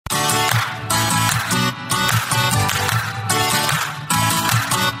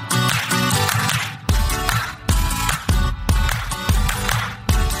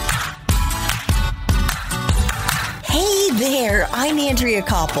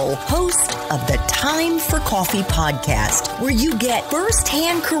Andrea Koppel, host of the Time for Coffee podcast, where you get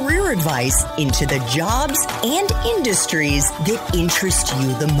first-hand career advice into the jobs and industries that interest you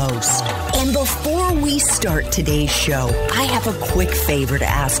the most. And before we start today's show, I have a quick favor to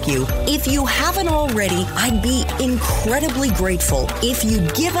ask you. If you haven't already, I'd be incredibly grateful if you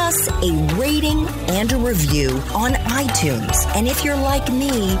give us a rating and a review on iTunes. And if you're like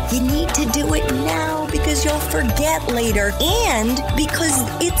me, you need to do it now because you'll forget later and because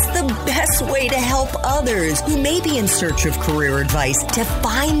it's the best way to help others who may be in search of career advice to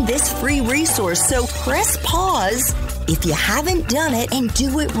find this free resource. So press pause if you haven't done it and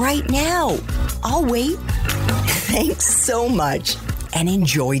do it right now. I'll wait. Thanks so much and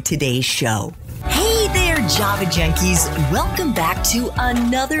enjoy today's show. Hey there, Java Junkies. Welcome back to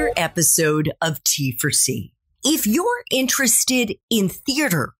another episode of T4C. If you're interested in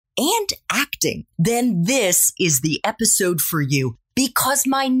theater and acting, then this is the episode for you because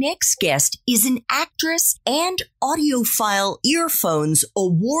my next guest is an actress and audiophile earphones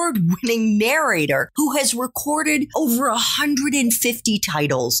award-winning narrator who has recorded over 150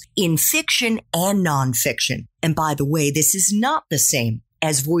 titles in fiction and nonfiction. And by the way, this is not the same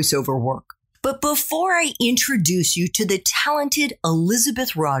as voiceover work. But before I introduce you to the talented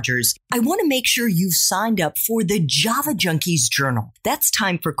Elisabeth Rodgers, I want to make sure you've signed up for the Java Junkies Journal. That's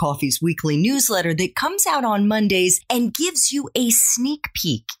Time for Coffee's weekly newsletter that comes out on Mondays and gives you a sneak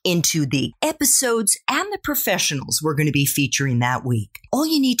peek into the episodes and the professionals we're going to be featuring that week. All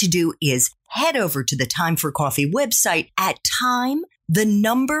you need to do is head over to the Time for Coffee website at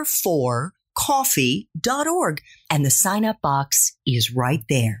time4coffee.org, and the sign-up box is right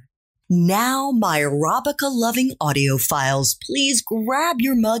there. Now, my Arabica-loving audiophiles, please grab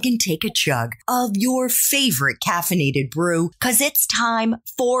your mug and take a chug of your favorite caffeinated brew, because it's time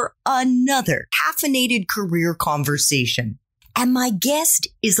for another caffeinated career conversation. And my guest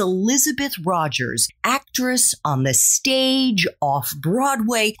is Elisabeth Rodgers, actress on the stage,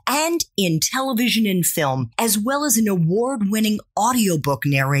 off-Broadway, and in television and film, as well as an award-winning audiobook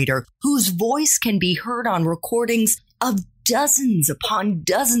narrator whose voice can be heard on recordings of dozens upon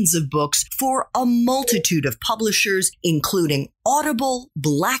dozens of books for a multitude of publishers, including Audible,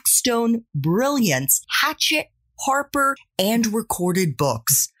 Blackstone, Brilliance, Hachette, Harper, and Recorded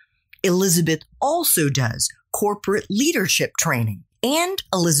Books. Elisabeth also does corporate leadership training. And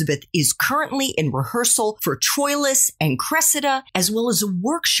Elisabeth is currently in rehearsal for Troilus and Cressida, as well as a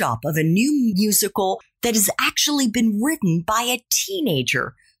workshop of a new musical that has actually been written by a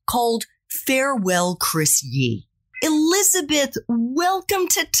teenager called Farewell, Chris Yee. Elisabeth, welcome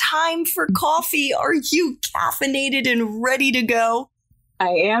to Time for Coffee. Are you caffeinated and ready to go? I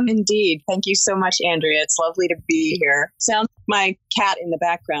am indeed. Thank you so much, Andrea. It's lovely to be here. Sounds my cat in the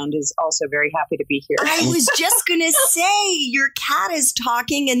background is also very happy to be here. I was just going to say, your cat is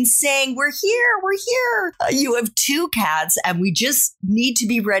talking and saying, we're here, we're here. You have two cats, and we just need to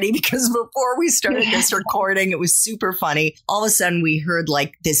be ready because before we started this recording, it was super funny. All of a sudden, we heard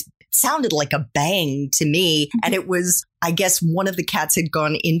like this. Sounded like a bang to me. And it was, I guess, one of the cats had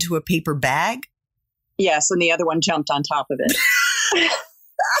gone into a paper bag. Yes, and the other one jumped on top of it.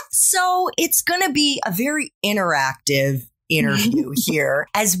 So it's going to be a very interactive interview here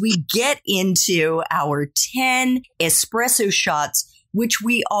as we get into our 10 espresso shots, which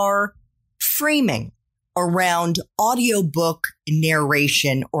we are framing around audiobook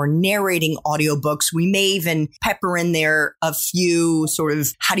narration or narrating audiobooks. We may even pepper in there a few sort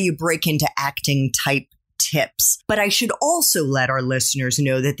of how do you break into acting type tips. But I should also let our listeners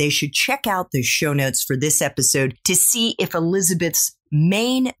know that they should check out the show notes for this episode to see if Elisabeth's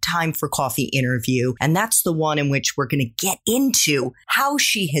main Time for Coffee interview, and that's the one in which we're going to get into how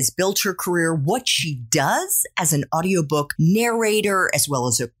she has built her career, what she does as an audiobook narrator, as well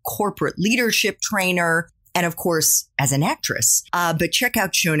as a corporate leadership trainer, and of course, as an actress. But check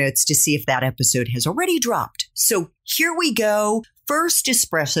out show notes to see if that episode has already dropped. So here we go. First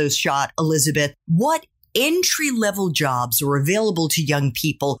espresso shot, Elisabeth. What entry-level jobs are available to young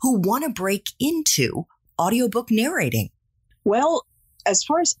people who want to break into audiobook narrating? Well, as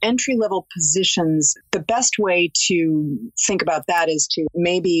far as entry-level positions, the best way to think about that is to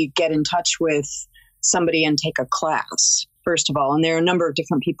maybe get in touch with somebody and take a class, first of all. And there are a number of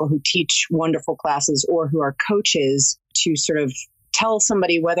different people who teach wonderful classes or who are coaches to sort of tell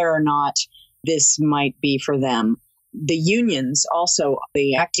somebody whether or not this might be for them. The unions also,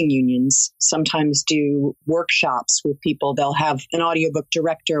 the acting unions, sometimes do workshops with people. They'll have an audiobook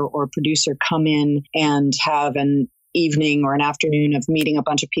director or producer come in and have an evening or an afternoon of meeting a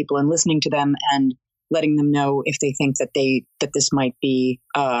bunch of people and listening to them and letting them know if they think that this might be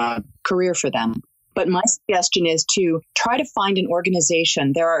a career for them. But my suggestion is to try to find an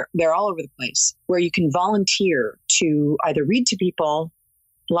organization. They're all over the place where you can volunteer to either read to people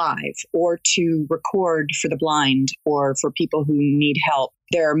live or to record for the blind or for people who need help.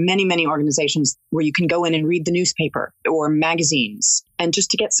 There are many, many organizations where you can go in and read the newspaper or magazines, and just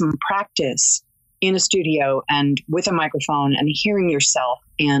to get some practice in a studio and with a microphone and hearing yourself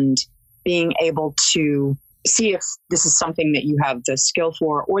and being able to see if this is something that you have the skill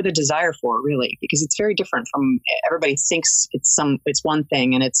for or the desire for, really, because it's very different from, everybody thinks it's one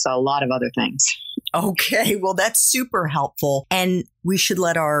thing and it's a lot of other things. Okay, well, that's super helpful. And we should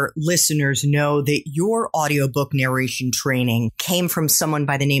let our listeners know that your audiobook narration training came from someone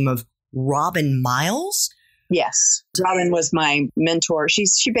by the name of Robin Miles. Yes. Robin was my mentor. She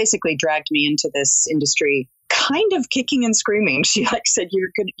basically dragged me into this industry kind of kicking and screaming. She said,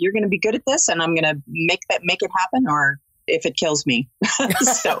 you're going to be good at this, and I'm going to make it happen, or if it kills me.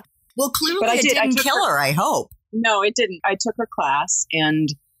 So, well, clearly it didn't kill her, I hope. No, it didn't. I took her class, and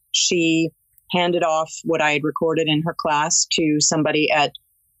she handed off what I had recorded in her class to somebody at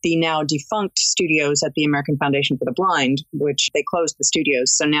the now defunct studios at the American Foundation for the Blind, which they closed the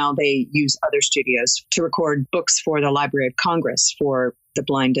studios. So now they use other studios to record books for the Library of Congress for the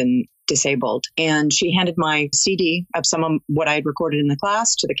blind and disabled. And she handed my CD of some of what I had recorded in the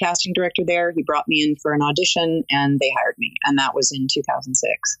class to the casting director there. He brought me in for an audition and they hired me. And that was in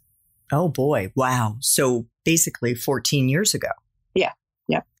 2006. Oh boy. Wow. So basically 14 years ago. Yeah.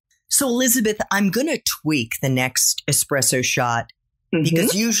 Yeah. So Elisabeth, I'm going to tweak the next espresso shot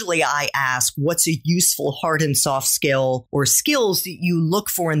because usually I ask, what's a useful hard and soft skill or skills that you look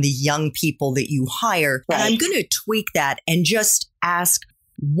for in the young people that you hire? Right. And I'm going to tweak that and just ask,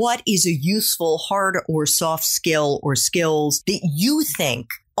 what is a useful hard or soft skill or skills that you think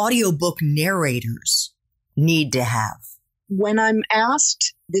audiobook narrators need to have? When I'm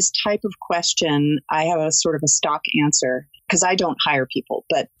asked this type of question, I have a sort of a stock answer because I don't hire people.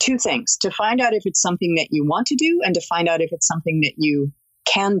 But two things: to find out if it's something that you want to do and to find out if it's something that you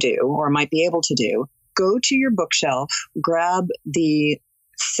can do or might be able to do. Go to your bookshelf, grab the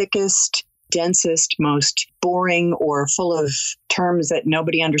thickest, densest, most boring or full of terms that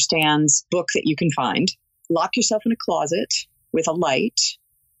nobody understands book that you can find. Lock yourself in a closet with a light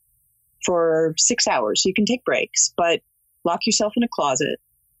for 6 hours. You can take breaks, but lock yourself in a closet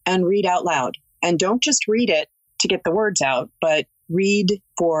and read out loud. And don't just read it to get the words out, but read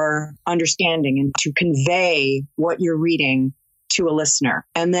for understanding and to convey what you're reading to a listener.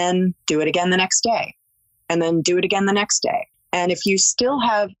 And then do it again the next day. And then do it again the next day. And if you still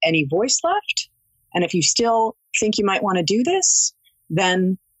have any voice left, and if you still think you might want to do this,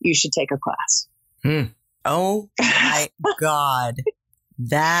 then you should take a class. Oh my God.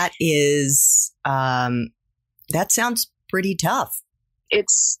 That is, that sounds pretty tough.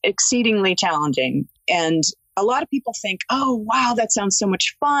 It's exceedingly challenging. And a lot of people think, oh, wow, that sounds so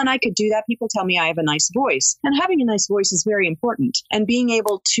much fun. I could do that. People tell me I have a nice voice. And having a nice voice is very important. And being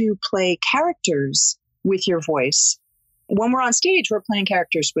able to play characters with your voice. When we're on stage, we're playing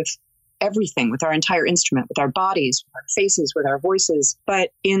characters with everything, with our entire instrument, with our bodies, with our faces, with our voices.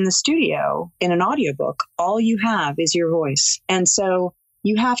 But in the studio, in an audiobook, all you have is your voice. And so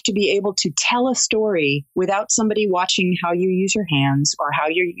you have to be able to tell a story without somebody watching how you use your hands or how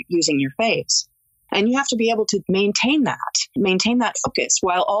you're using your face. And you have to be able to maintain that focus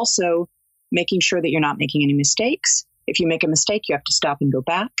while also making sure that you're not making any mistakes. If you make a mistake, you have to stop and go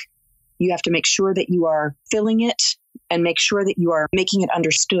back. You have to make sure that you are filling it and make sure that you are making it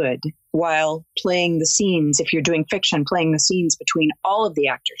understood while playing the scenes. If you're doing fiction, playing the scenes between all of the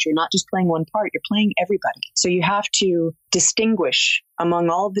actors. You're not just playing one part, you're playing everybody. So you have to distinguish among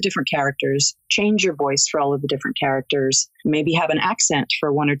all of the different characters, change your voice for all of the different characters, maybe have an accent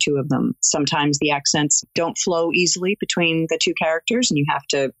for one or two of them. Sometimes the accents don't flow easily between the two characters and you have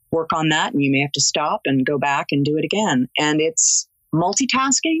to work on that, and you may have to stop and go back and do it again. And it's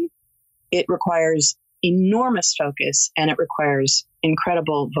multitasking. It requires enormous focus, and it requires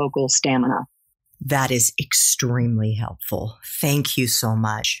incredible vocal stamina. That is extremely helpful. Thank you so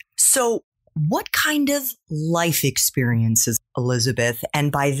much. So what kind of life experiences, Elisabeth?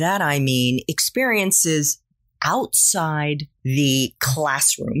 And by that, I mean experiences outside the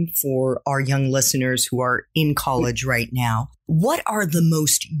classroom for our young listeners who are in college right now. What are the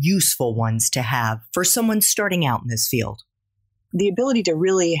most useful ones to have for someone starting out in this field? The ability to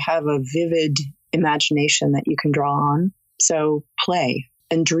really have a vivid imagination that you can draw on. So play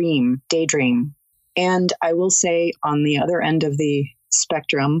and dream, daydream. And I will say on the other end of the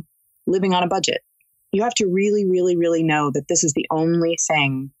spectrum, living on a budget. You have to really, really, really know that this is the only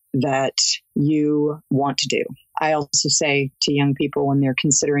thing that you want to do. I also say to young people when they're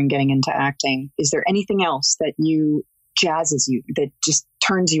considering getting into acting, is there anything else that jazzes you, that just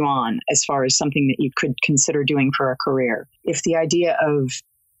turns you on as far as something that you could consider doing for a career? If the idea of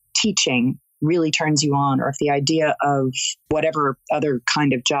teaching really turns you on, or if the idea of whatever other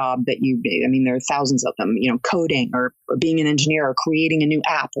kind of job that there are thousands of them, coding or being an engineer or creating a new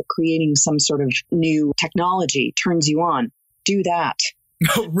app or creating some sort of new technology turns you on, do that.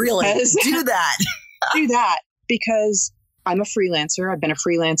 Really? Do that. Do that, because I'm a freelancer. I've been a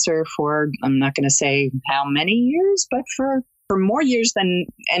freelancer for, I'm not going to say how many years, but for more years than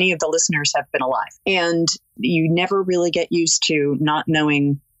any of the listeners have been alive. And you never really get used to not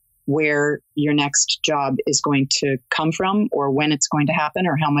knowing where your next job is going to come from, or when it's going to happen,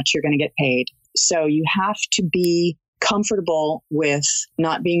 or how much you're going to get paid. So you have to be comfortable with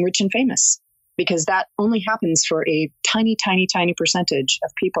not being rich and famous, because that only happens for a tiny, tiny, tiny percentage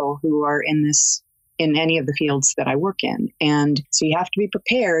of people who are in any of the fields that I work in. And so you have to be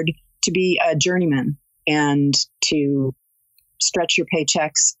prepared to be a journeyman and to stretch your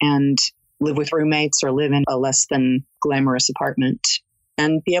paychecks and live with roommates or live in a less than glamorous apartment,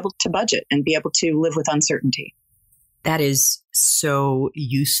 and be able to budget and be able to live with uncertainty. That is so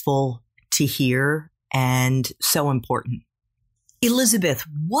useful to hear and so important. Elisabeth,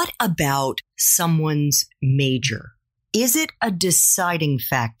 what about someone's major? Is it a deciding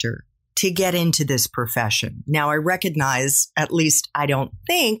factor to get into this profession? Now, I recognize, at least I don't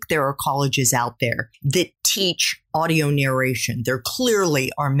think there are colleges out there that teach audio narration. There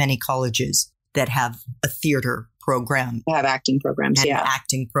clearly are many colleges that have a theater program. They have acting programs, and yeah.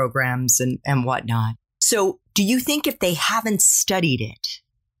 Acting programs and whatnot. So do you think if they haven't studied it,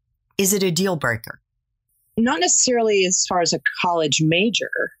 is it a deal breaker? Not necessarily as far as a college major,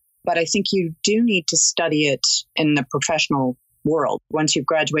 but I think you do need to study it in the professional world once you've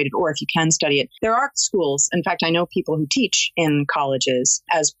graduated, or if you can study it. There are schools. In fact, I know people who teach in colleges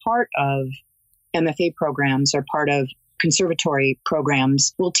as part of MFA programs or part of conservatory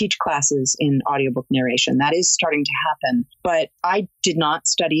programs will teach classes in audiobook narration. That is starting to happen. But I did not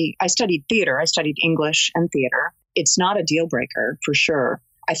study. I studied theater. I studied English and theater. It's not a deal breaker for sure.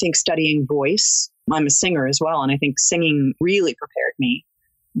 I think studying voice, I'm a singer as well, and I think singing really prepared me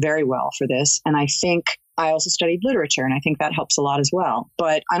very well for this. And I think I also studied literature, and I think that helps a lot as well.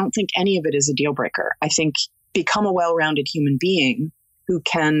 But I don't think any of it is a deal breaker. I think become a well-rounded human being who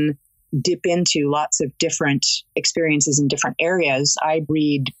can dip into lots of different experiences in different areas. I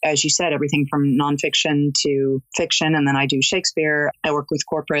read, as you said, everything from nonfiction to fiction, and then I do Shakespeare. I work with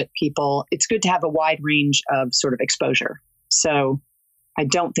corporate people. It's good to have a wide range of sort of exposure. So I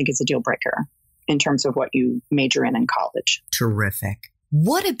don't think it's a deal breaker in terms of what you major in college. Terrific.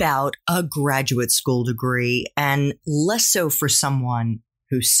 What about a graduate school degree, and less so for someone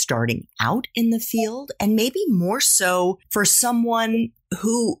who's starting out in the field, and maybe more so for someone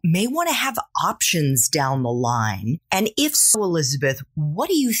who may want to have options down the line? And if so, Elisabeth, what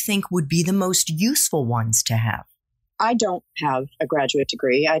do you think would be the most useful ones to have? I don't have a graduate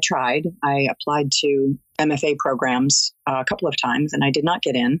degree. I tried. I applied to MFA programs a couple of times, and I did not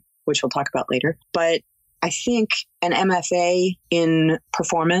get in, which we'll talk about later. But I think an MFA in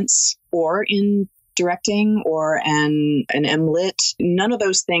performance or in directing or an MLit, none of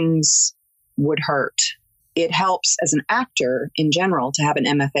those things would hurt. It helps as an actor in general to have an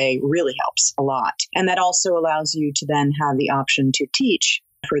MFA, really helps a lot. And that also allows you to then have the option to teach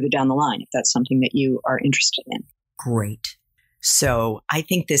further down the line if that's something that you are interested in. Great. So I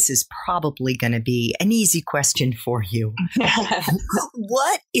think this is probably going to be an easy question for you.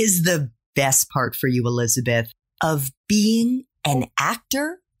 What is the best part for you, Elisabeth, of being an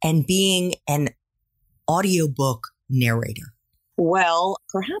actor and being an audiobook narrator? Well,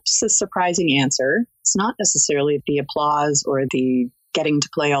 perhaps a surprising answer. It's not necessarily the applause or the getting to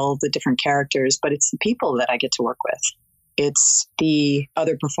play all the different characters, but it's the people that I get to work with. It's the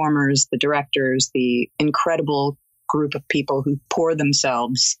other performers, the directors, the incredible group of people who pour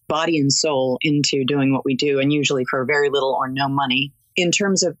themselves body and soul into doing what we do, and usually for very little or no money. In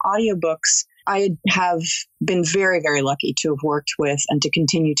terms of audiobooks, I have been very, very lucky to have worked with and to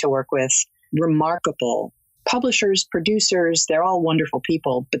continue to work with remarkable publishers, producers. They're all wonderful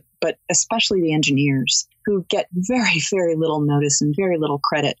people, but especially the engineers who get very, very little notice and very little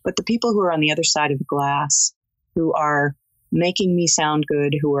credit. But the people who are on the other side of the glass, who are making me sound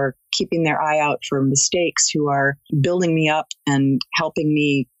good, who are keeping their eye out for mistakes, who are building me up and helping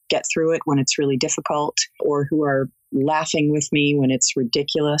me get through it when it's really difficult, or who are laughing with me when it's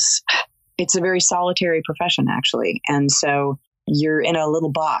ridiculous. It's a very solitary profession, actually. And so you're in a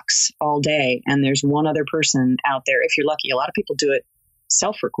little box all day, and there's one other person out there. If you're lucky, a lot of people do it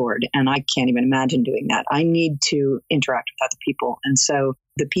self-record, and I can't even imagine doing that. I need to interact with other people. And so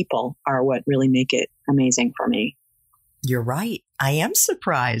the people are what really make it amazing for me. You're right. I am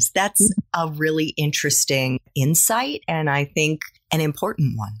surprised. That's a really interesting insight, and I think an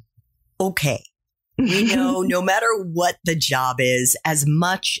important one. Okay. We know no matter what the job is, as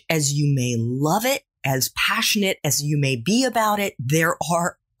much as you may love it, as passionate as you may be about it, there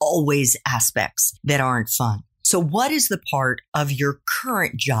are always aspects that aren't fun. So what is the part of your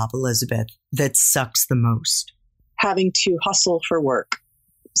current job, Elisabeth, that sucks the most? Having to hustle for work.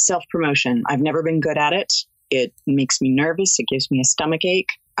 Self-promotion. I've never been good at it. It makes me nervous. It gives me a stomach ache.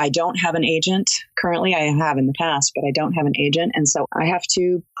 I don't have an agent. Currently, I have in the past, but I don't have an agent. And so I have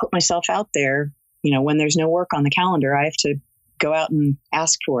to put myself out there. When there's no work on the calendar, I have to go out and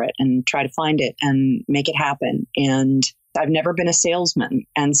ask for it and try to find it and make it happen. And I've never been a salesman.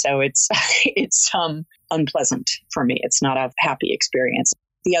 And so it's unpleasant for me. It's not a happy experience.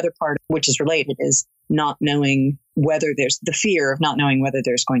 The other part, which is related, is not knowing whether there's the fear of not knowing whether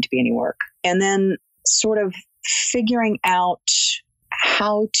there's going to be any work. And then sort of figuring out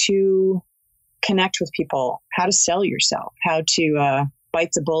how to connect with people, how to sell yourself, how to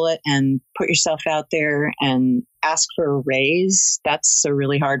bite the bullet and put yourself out there and ask for a raise. That's a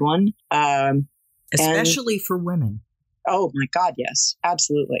really hard one. Especially for women. Oh my God, yes,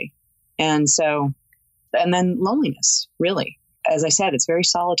 absolutely. And then loneliness, really. As I said, it's very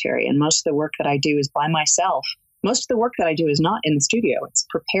solitary. And most of the work that I do is by myself. Most of the work that I do is not in the studio. It's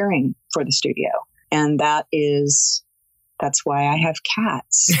preparing for the studio. And that's why I have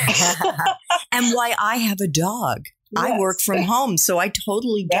cats. And why I have a dog. Yes. I work from home, so I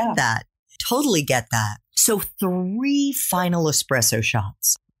totally get that. Totally get that. So 3 final espresso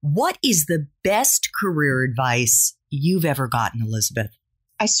shots. What is the best career advice you've ever gotten, Elisabeth?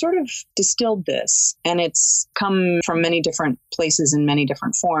 I sort of distilled this, and it's come from many different places in many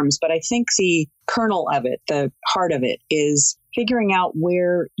different forms. But I think the kernel of it, the heart of it, is figuring out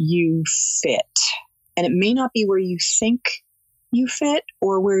where you fit. And it may not be where you think you fit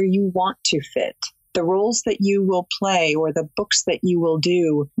or where you want to fit. The roles that you will play or the books that you will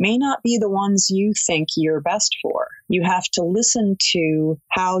do may not be the ones you think you're best for. You have to listen to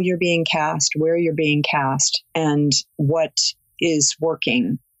how you're being cast, where you're being cast, and what is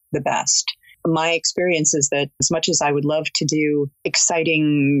working the best. My experience is that as much as I would love to do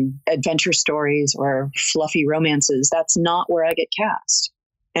exciting adventure stories or fluffy romances, that's not where I get cast.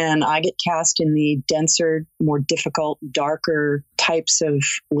 And I get cast in the denser, more difficult, darker types of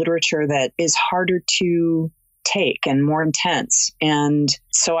literature that is harder to take and more intense. And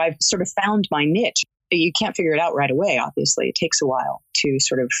so I've sort of found my niche. You can't figure it out right away, obviously. It takes a while to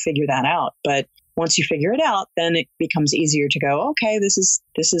sort of figure that out. But once you figure it out, then it becomes easier to go, okay, this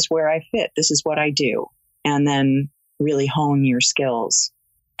is where I fit. This is what I do. And then really hone your skills.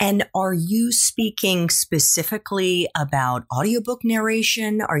 And are you speaking specifically about audiobook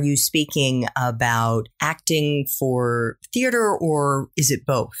narration? Are you speaking about acting for theater, or is it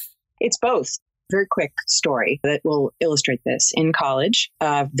both? It's both. Very quick story that will illustrate this. In college,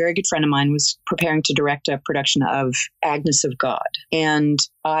 a very good friend of mine was preparing to direct a production of Agnes of God. And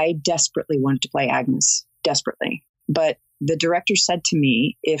I desperately wanted to play Agnes, desperately. But the director said to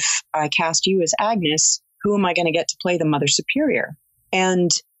me, if I cast you as Agnes, who am I going to get to play the Mother Superior? And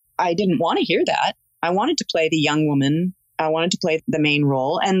I didn't want to hear that. I wanted to play the young woman. I wanted to play the main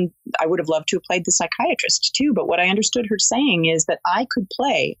role. And I would have loved to have played the psychiatrist too. But what I understood her saying is that I could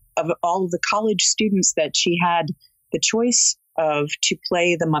play, of all of the college students that she had the choice of to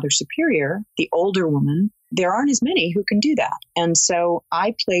play the Mother Superior, the older woman, there aren't as many who can do that. And so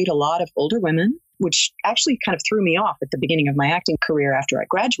I played a lot of older women, which actually kind of threw me off at the beginning of my acting career after I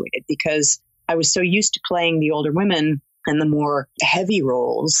graduated, because I was so used to playing the older women and the more heavy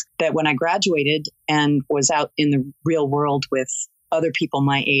roles that when I graduated and was out in the real world with other people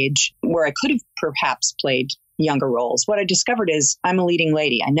my age, where I could have perhaps played younger roles, what I discovered is I'm a leading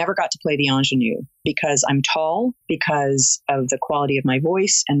lady. I never got to play the ingenue because I'm tall, because of the quality of my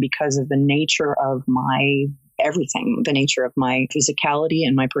voice, and because of the nature of my everything, the nature of my physicality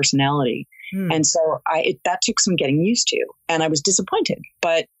and my personality. And so that took some getting used to, and I was disappointed.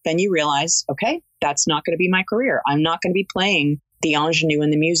 But then you realize, okay, that's not going to be my career. I'm not going to be playing the ingenue in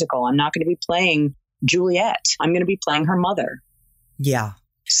the musical. I'm not going to be playing Juliet. I'm going to be playing her mother. Yeah.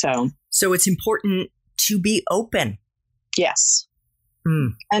 So it's important to be open. Yes.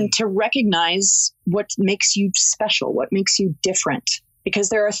 And to recognize what makes you special, what makes you different, because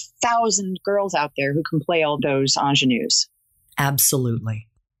there are 1,000 girls out there who can play all those ingenues. Absolutely.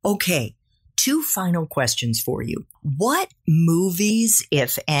 Okay. 2 final questions for you. What movies,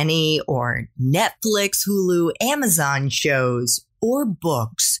 if any, or Netflix, Hulu, Amazon shows or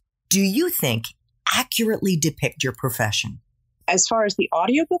books do you think accurately depict your profession? As far as the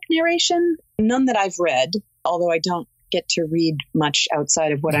audiobook narration, none that I've read, although I don't get to read much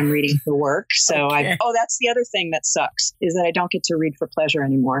outside of what I'm reading for work. So that's the other thing that sucks, is that I don't get to read for pleasure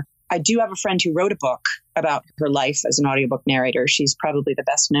anymore. I do have a friend who wrote a book about her life as an audiobook narrator. She's probably the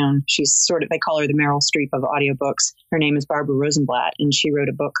best known. She's sort of, they call her the Meryl Streep of audiobooks. Her name is Barbara Rosenblatt, and she wrote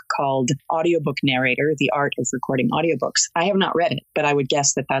a book called Audiobook Narrator, The Art of Recording Audiobooks. I have not read it, but I would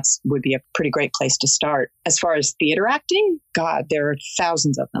guess that would be a pretty great place to start. As far as theater acting, God, there are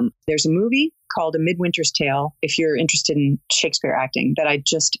thousands of them. There's a movie called A Midwinter's Tale, if you're interested in Shakespeare acting, that I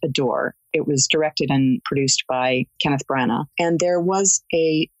just adore. It was directed and produced by Kenneth Branagh. And there was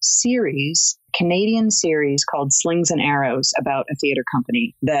a Canadian series called Slings and Arrows about a theater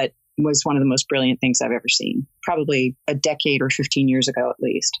company that was one of the most brilliant things I've ever seen, probably a decade or 15 years ago at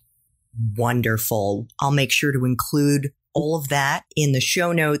least. Wonderful. I'll make sure to include all of that in the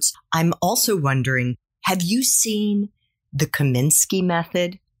show notes. I'm also wondering, have you seen The Kominsky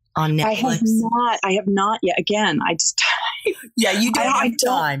Method on Netflix? I have not yet. Again, I just... Yeah, you don't have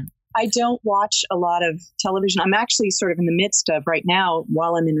time. I don't watch a lot of television. I'm actually sort of in the midst of right now,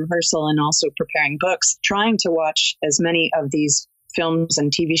 while I'm in rehearsal and also preparing books, trying to watch as many of these films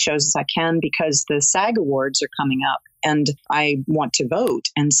and TV shows as I can, because the SAG Awards are coming up and I want to vote.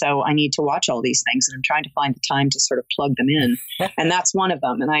 And so I need to watch all these things, and I'm trying to find the time to sort of plug them in. And that's one of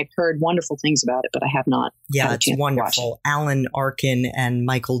them. And I've heard wonderful things about it, but I have not. Yeah, it's wonderful. Alan Arkin and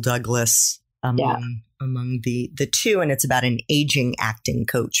Michael Douglas among the two. And it's about an aging acting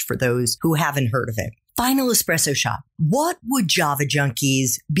coach for those who haven't heard of it. Final espresso shot. What would Java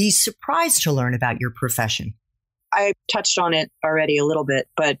junkies be surprised to learn about your profession? I touched on it already a little bit,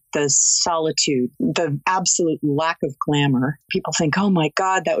 but the solitude, the absolute lack of glamour. People think, oh my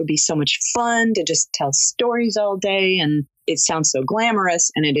God, that would be so much fun to just tell stories all day. And it sounds so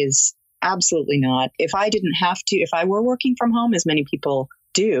glamorous, and it is absolutely not. If I were working from home, as many people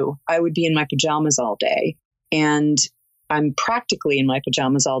do, I would be in my pajamas all day. And I'm practically in my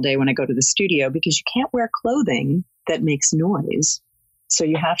pajamas all day when I go to the studio, because you can't wear clothing that makes noise. So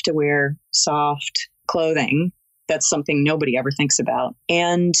you have to wear soft clothing. That's something nobody ever thinks about.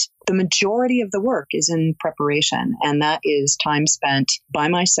 And the majority of the work is in preparation. And that is time spent by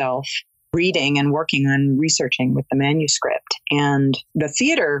myself reading and working on researching with the manuscript. And the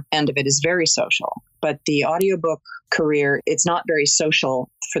theater end of it is very social. But the audiobook career, it's not very social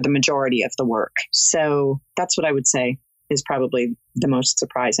for the majority of the work. So that's what I would say is probably the most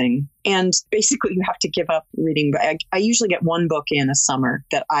surprising. And basically, you have to give up reading. I usually get one book in a summer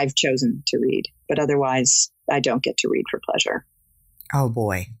that I've chosen to read, but otherwise, I don't get to read for pleasure. Oh,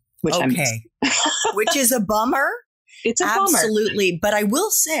 boy. Which is a bummer. It's a bummer. Absolutely. But I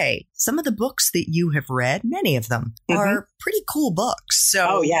will say, some of the books that you have read, many of them, are pretty cool books. So,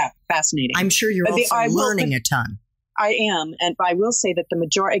 oh, yeah. Fascinating. I'm sure you're also learning a ton. I am. And I will say that the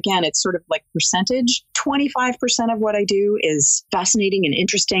majority, again, it's sort of like percentage. 25% of what I do is fascinating and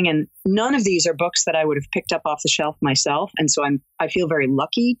interesting. And none of these are books that I would have picked up off the shelf myself. And so I feel very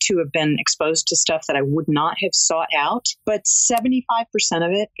lucky to have been exposed to stuff that I would not have sought out. But 75%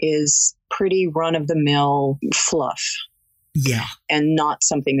 of it is pretty run-of-the-mill fluff. Yeah. And not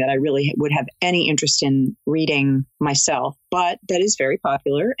something that I really would have any interest in reading myself. But that is very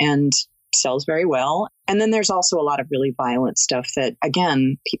popular and sells very well. And then there's also a lot of really violent stuff that,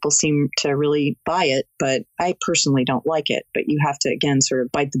 again, people seem to really buy it, but I personally don't like it. But you have to, again, sort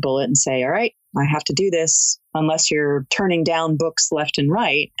of bite the bullet and say, all right, I have to do this. Unless you're turning down books left and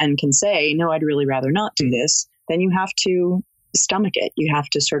right and can say, no, I'd really rather not do this, then you have to stomach it. You have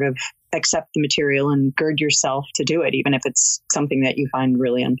to sort of accept the material and gird yourself to do it, even if it's something that you find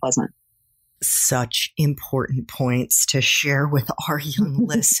really unpleasant. Such important points to share with our young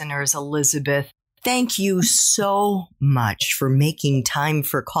listeners, Elisabeth. Thank you so much for making time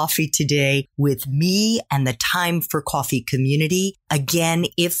for coffee today with me and the Time for Coffee community. Again,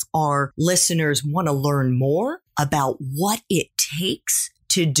 if our listeners want to learn more about what it takes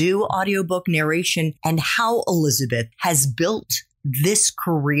to do audiobook narration and how Elisabeth has built this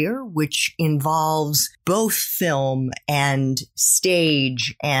career, which involves both film and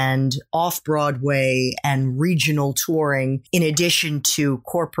stage and off-Broadway and regional touring, in addition to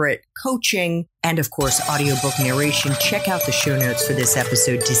corporate coaching and, of course, audiobook narration. Check out the show notes for this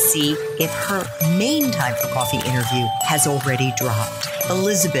episode to see if her main Time for Coffee interview has already dropped.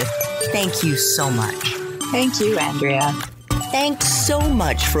 Elisabeth, thank you so much. Thank you, Andrea. Thanks so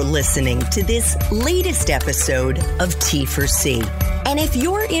much for listening to this latest episode of T4C. And if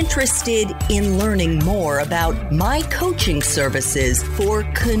you're interested in learning more about my coaching services for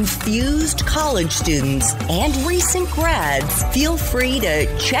confused college students and recent grads, feel free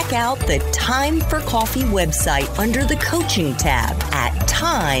to check out the Time for Coffee website under the coaching tab at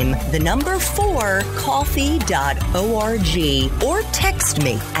time4coffee.org or text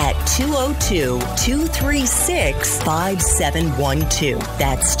me at 202-236-5712.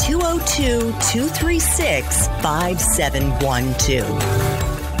 That's 202-236-5712.